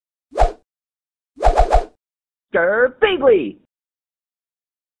Girbeagly!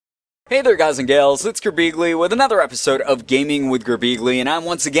 Hey there guys and gals, it's Girbeagly with another episode of Gaming with Girbeagly, and I'm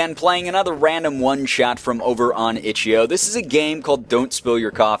once again playing another random one-shot from over on itch.io. This is a game called Don't Spill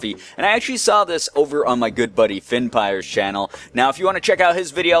Your Coffee, and I actually saw this over on my good buddy Finpire's channel. Now if you want to check out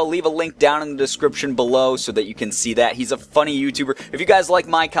his video, I'll leave a link down in the description below so that you can see that. He's a funny YouTuber. If you guys like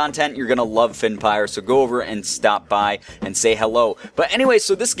my content, you're gonna love Finpire, so go over and stop by and say hello. But anyway,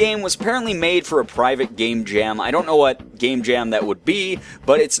 so this game was apparently made for a private game jam. I don't know what game jam that would be,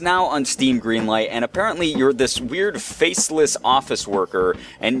 but it's now on Steam Greenlight, and apparently you're this weird faceless office worker,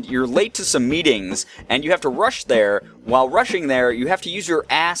 and you're late to some meetings, and you have to rush there. While rushing there, you have to use your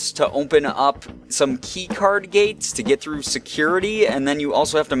ass to open up some keycard gates to get through security, and then you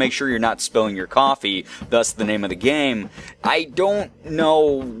also have to make sure you're not spilling your coffee, thus the name of the game. I don't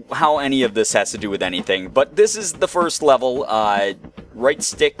know how any of this has to do with anything, but this is the first level, right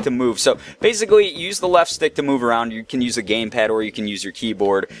stick to move. So basically, use the left stick to move around. You can use a gamepad or you can use your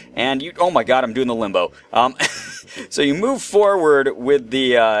keyboard. And you, oh my god, I'm doing the limbo. So you move forward with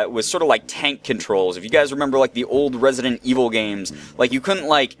the, with sort of like tank controls. If you guys remember like the old Resident Evil games, like you couldn't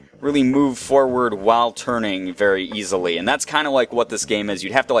like really move forward while turning very easily. And that's kind of like what this game is.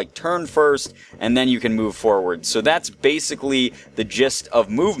 You'd have to like turn first and then you can move forward. So that's basically the gist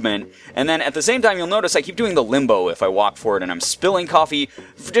of movement. And then at the same time, you'll notice I keep doing the limbo if I walk forward, and I'm spilling coffee,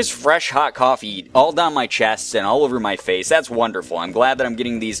 just fresh hot coffee all down my chest and all over my face. That's wonderful. I'm glad that I'm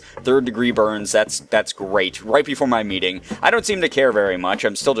getting these third-degree burns. That's great. Right before my meeting. I don't seem to care very much.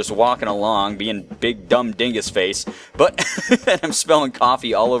 I'm still just walking along, being big, dumb dingus face. But I'm spilling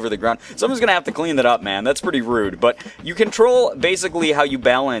coffee all over the ground. Someone's gonna have to clean that up, man. That's pretty rude. But you control basically how you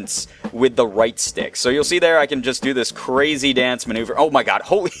balance with the right stick. So you'll see there I can just do this crazy dance maneuver. Oh my god,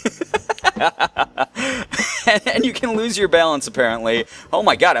 holy... and you can lose your balance, apparently. Oh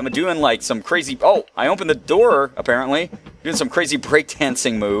my god, I'm doing like some crazy... Oh, I opened the door, apparently. Doing some crazy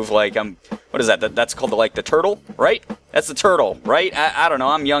breakdancing move, like I'm... What is that? That's called like the turtle, right? That's the turtle, right? I don't know,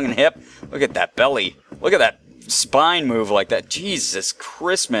 I'm young and hip. Look at that belly. Look at that spine move like that. Jesus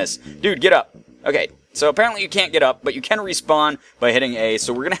Christmas. Dude, get up. Okay, so apparently you can't get up, but you can respawn by hitting A,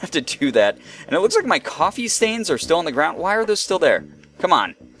 so we're gonna have to do that. And it looks like my coffee stains are still on the ground. Why are those still there? Come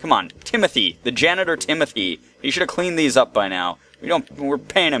on. Come on. Timothy. The janitor Timothy. He should have cleaned these up by now. We're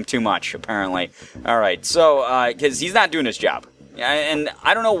paying him too much, apparently. Alright, so, because he's not doing his job. And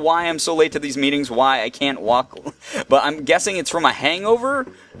I don't know why I'm so late to these meetings, why I can't walk, but I'm guessing it's from a hangover.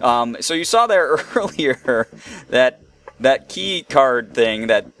 So you saw there earlier that key card thing,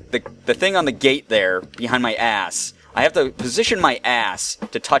 that the thing on the gate there behind my ass. I have to position my ass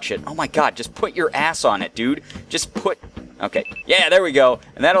to touch it. Oh my god, just put your ass on it, dude. Just put... Okay, yeah, there we go.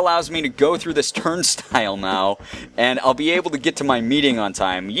 And that allows me to go through this turnstile now, and I'll be able to get to my meeting on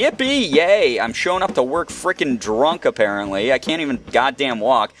time. Yippee! Yay! I'm showing up to work frickin' drunk, apparently. I can't even goddamn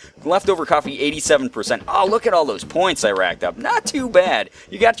walk. Leftover coffee, 87%. Oh, look at all those points I racked up. Not too bad.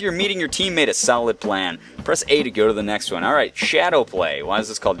 You got to your meeting, your team made a solid plan. Press A to go to the next one. Alright, shadow play. Why is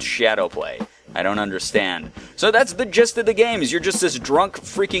this called shadow play? I don't understand. So that's the gist of the game, is you're just this drunk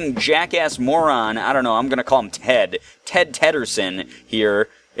freaking jackass moron. I don't know, I'm gonna call him Ted. Ted Tedderson here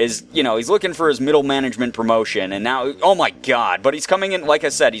is, you know, he's looking for his middle management promotion, and now, oh my god, but he's coming in, like I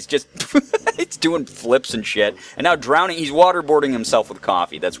said, he's just, he's doing flips and shit, and now drowning, he's waterboarding himself with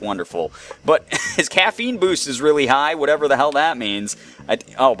coffee. That's wonderful. But his caffeine boost is really high, whatever the hell that means.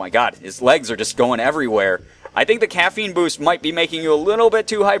 Oh my god, his legs are just going everywhere. I think the caffeine boost might be making you a little bit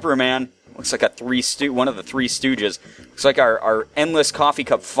too hyper, man. Looks like one of the Three Stooges. Looks like our endless coffee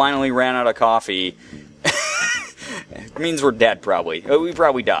cup finally ran out of coffee. It means we're dead, probably. We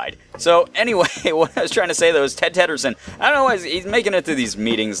probably died. So, anyway, what I was trying to say, though, is Ted Tedderson. I don't know why he's making it to these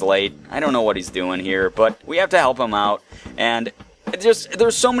meetings late. I don't know what he's doing here, but we have to help him out. And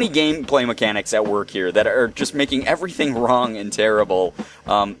there's so many gameplay mechanics at work here that are just making everything wrong and terrible.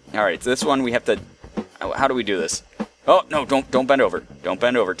 Alright, so this one we have to... How do we do this? Oh, no, don't bend over. Don't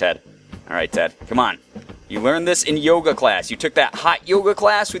bend over, Ted. Alright, Ted, come on. You learned this in yoga class. You took that hot yoga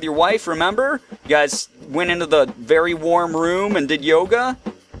class with your wife, remember? You guys went into the very warm room and did yoga?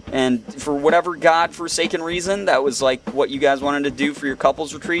 And for whatever God-forsaken reason, that was like what you guys wanted to do for your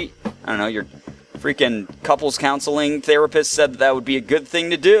couples retreat? I don't know, your freaking couples counseling therapist said that would be a good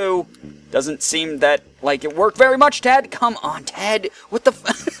thing to do. Doesn't seem that like it worked very much, Ted. Come on, Ted. What the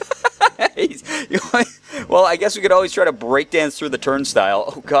Well, I guess we could always try to breakdance through the turnstile.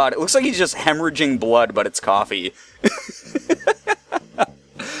 Oh god, it looks like he's just hemorrhaging blood, but it's coffee.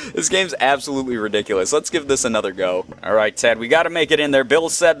 This game's absolutely ridiculous. Let's give this another go. Alright, Ted, we gotta make it in there. Bill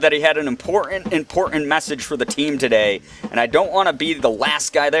said that he had an important message for the team today, and I don't want to be the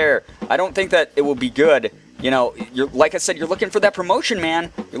last guy there. I don't think that it will be good you know, like I said, you're looking for that promotion,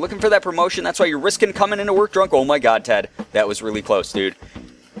 man. You're looking for that promotion. That's why you're risking coming into work drunk. Oh my God, Ted, that was really close, dude.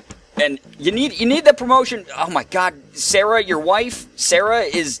 And you need that promotion. Oh my God, Sarah, your wife, Sarah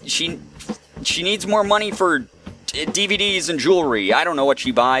she needs more money for DVDs and jewelry. I don't know what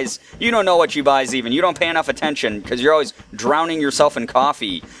she buys. You don't know what she buys even. You don't pay enough attention because you're always drowning yourself in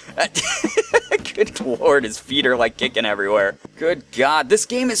coffee. Good Lord, his feet are like kicking everywhere. Good God, this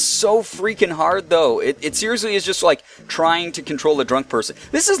game is so freaking hard though. It seriously is just like trying to control a drunk person.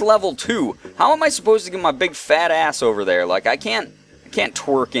 This is level 2. How am I supposed to get my big fat ass over there? Like I can't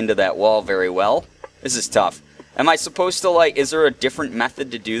twerk into that wall very well. This is tough. Am I supposed to like, is there a different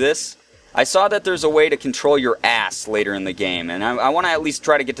method to do this? I saw that there's a way to control your ass later in the game, and I want to at least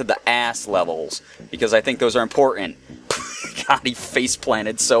try to get to the ass levels, because I think those are important. God, he face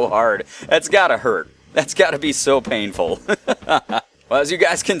planted so hard. That's gotta hurt. That's gotta be so painful. Well, as you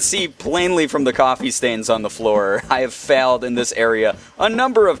guys can see plainly from the coffee stains on the floor, I have failed in this area a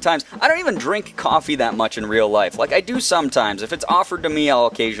number of times. I don't even drink coffee that much in real life. Like, I do sometimes. If it's offered to me, I'll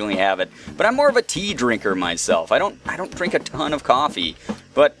occasionally have it. But I'm more of a tea drinker myself. I don't drink a ton of coffee.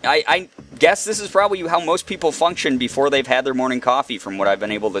 But I guess this is probably how most people function before they've had their morning coffee, from what I've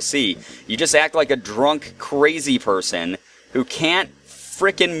been able to see. You just act like a drunk, crazy person who can't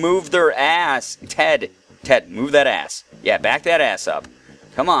frickin' move their ass. Ted, move that ass. Yeah, back that ass up.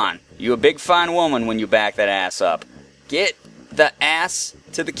 Come on. You a big fine woman when you back that ass up. Get the ass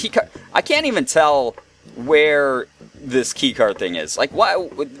to the keycard. I can't even tell where this keycard thing is. Like, why?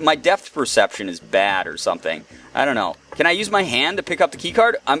 My depth perception is bad or something. I don't know. Can I use my hand to pick up the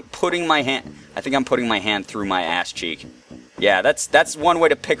keycard? I think I'm putting my hand through my ass cheek. Yeah, that's one way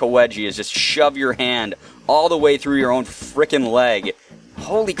to pick a wedgie, is just shove your hand all the way through your own frickin' leg.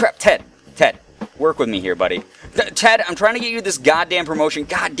 Holy crap, Ted, work with me here, buddy. Ted, I'm trying to get you this goddamn promotion.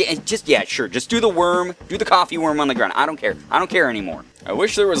 Goddamn, just do the worm, do the coffee worm on the ground. I don't care anymore. I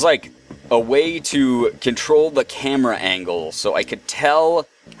wish there was like a way to control the camera angle so I could tell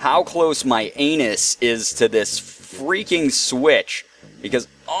how close my anus is to this freaking switch, because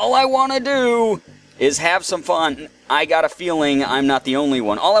all I want to do is have some fun. I got a feeling I'm not the only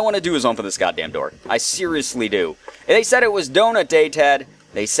one. All I want to do is open this goddamn door. I seriously do. They said it was donut day, Ted.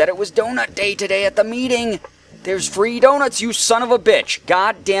 They said it was donut day today at the meeting. There's free donuts, you son of a bitch.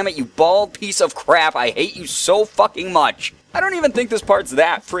 God damn it, you bald piece of crap. I hate you so fucking much. I don't even think this part's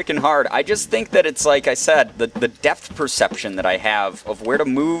that freaking hard. I just think that it's, like I said, the depth perception that I have of where to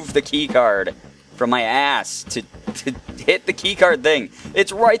move the keycard from my ass to hit the keycard thing.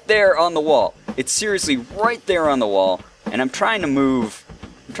 It's right there on the wall. It's seriously right there on the wall, and I'm trying to move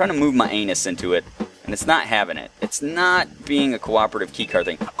my anus into it, and it's not having it. It's not being a cooperative keycard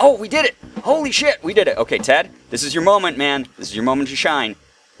thing. Oh, we did it! Holy shit, we did it! Okay, Ted, this is your moment, man. This is your moment to shine.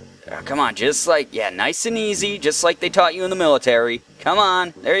 Come on, just like, yeah, nice and easy, just like they taught you in the military. Come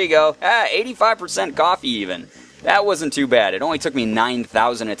on, there you go. 85% coffee even. That wasn't too bad. It only took me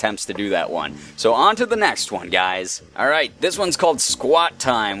 9,000 attempts to do that one. So on to the next one, guys. Alright, this one's called Squat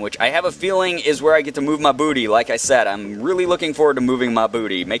Time, which I have a feeling is where I get to move my booty. Like I said, I'm really looking forward to moving my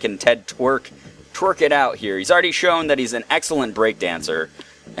booty, making Ted twerk it out here. He's already shown that he's an excellent breakdancer,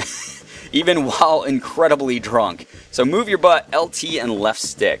 even while incredibly drunk. So move your butt, LT and left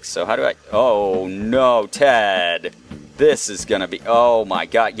stick. So how do I... Oh, no, Ted. This is gonna be... Oh, my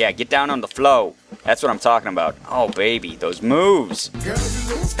God. Yeah, get down on the flow. That's what I'm talking about. Oh, baby, those moves. Girl,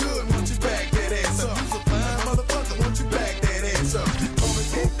 you look good. Won't you back that ass up? You's a fine motherfucker. Won't you back that ass up? Only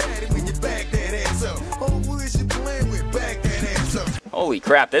get daddy when you back that ass up. Oh, who is you playing with? Back that ass up. Holy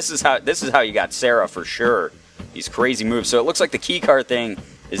crap, this is how you got Sarah for sure. These crazy moves. So it looks like the keycard thing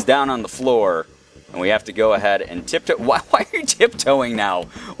is down on the floor, and we have to go ahead and tiptoe. Why are you tiptoeing now?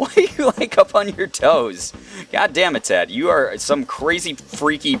 Why are you like up on your toes? God damn it, Ted. You are some crazy,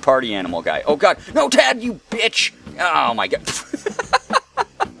 freaky party animal guy. Oh, God. No, Ted, you bitch. Oh, my God.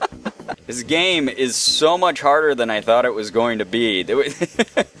 This game is so much harder than I thought it was going to be. I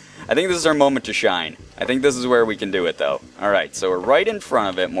think this is our moment to shine. I think this is where we can do it, though. All right, so we're right in front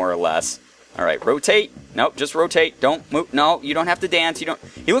of it, more or less. All right, rotate. Nope, just rotate. Don't move. No, you don't have to dance. You don't.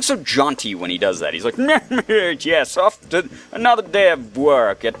 He looks so jaunty when he does that. He's like, yes, off to another day of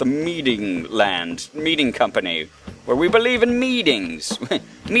work at the meeting company, where we believe in meetings.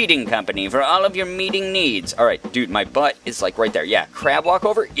 Meeting company for all of your meeting needs. All right, dude, my butt is like right there. Yeah, crab walk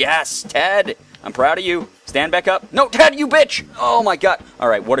over. Yes, Ted, I'm proud of you. Stand back up. No, Ted, you bitch. Oh my God. All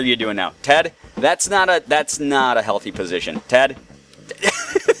right, what are you doing now, Ted? That's not a healthy position, Ted.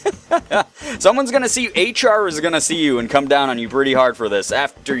 Someone's gonna see you. HR is gonna see you and come down on you pretty hard for this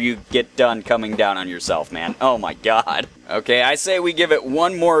after you get done coming down on yourself, man. Oh my God. Okay, I say we give it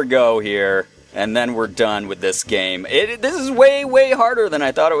one more go here. and then we're done with this game. This is way, way harder than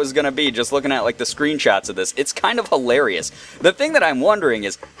I thought it was going to be, just looking at like the screenshots of this. It's kind of hilarious. The thing that I'm wondering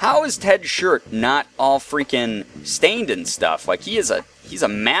is, how is Ted's shirt not all freaking stained and stuff? Like, he's a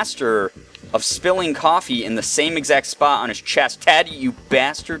master of spilling coffee in the same exact spot on his chest. Ted, you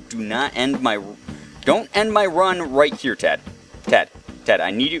bastard, don't end my run right here, Ted. Ted,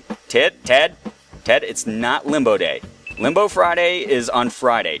 I need you. Ted, it's not Limbo Day. Limbo Friday is on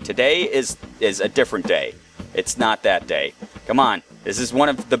Friday. Today is a different day. It's not that day. Come on. This is one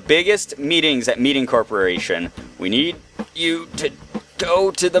of the biggest meetings at Meeting Corporation. We need you to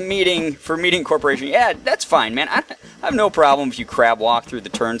go to the meeting for Meeting Corporation. Yeah, that's fine, man. I have no problem if you crab walk through the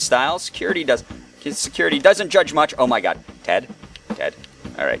turnstile. Security doesn't judge much. Oh my god. Ted.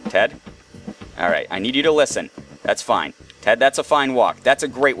 All right, Ted. All right, I need you to listen. That's fine. Ted, that's a fine walk. That's a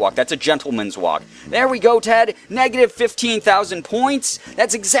great walk. That's a gentleman's walk. There we go, Ted. Negative 15,000 points.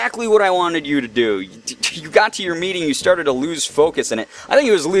 That's exactly what I wanted you to do. You got to your meeting, you started to lose focus in it. I think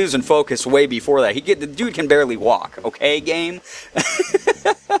he was losing focus way before that. The dude can barely walk. Okay, game?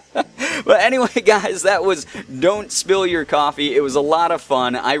 But anyway, guys, that was Don't Spill Your Coffee. It was a lot of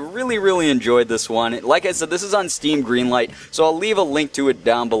fun. I really, really enjoyed this one. Like I said, this is on Steam Greenlight, so I'll leave a link to it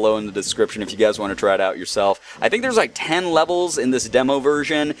down below in the description if you guys want to try it out yourself. I think there's like 10 levels in this demo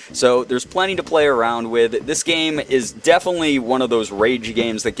version, so there's plenty to play around with. This game is definitely one of those rage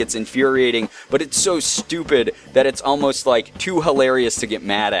games that gets infuriating, but it's so stupid that it's almost like too hilarious to get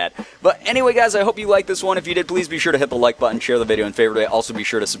mad at. But anyway, guys, I hope you liked this one. If you did, please be sure to hit the like button, share the video, and favorite it. Also, be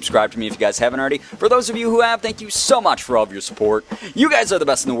sure to subscribe to me if you guys haven't already. For those of you who have, thank you so much for all of your support. You guys are the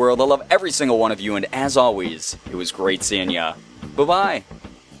best in the world. I love every single one of you, and as always, it was great seeing ya. Bye-bye.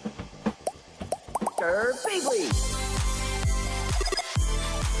 Girbeagly.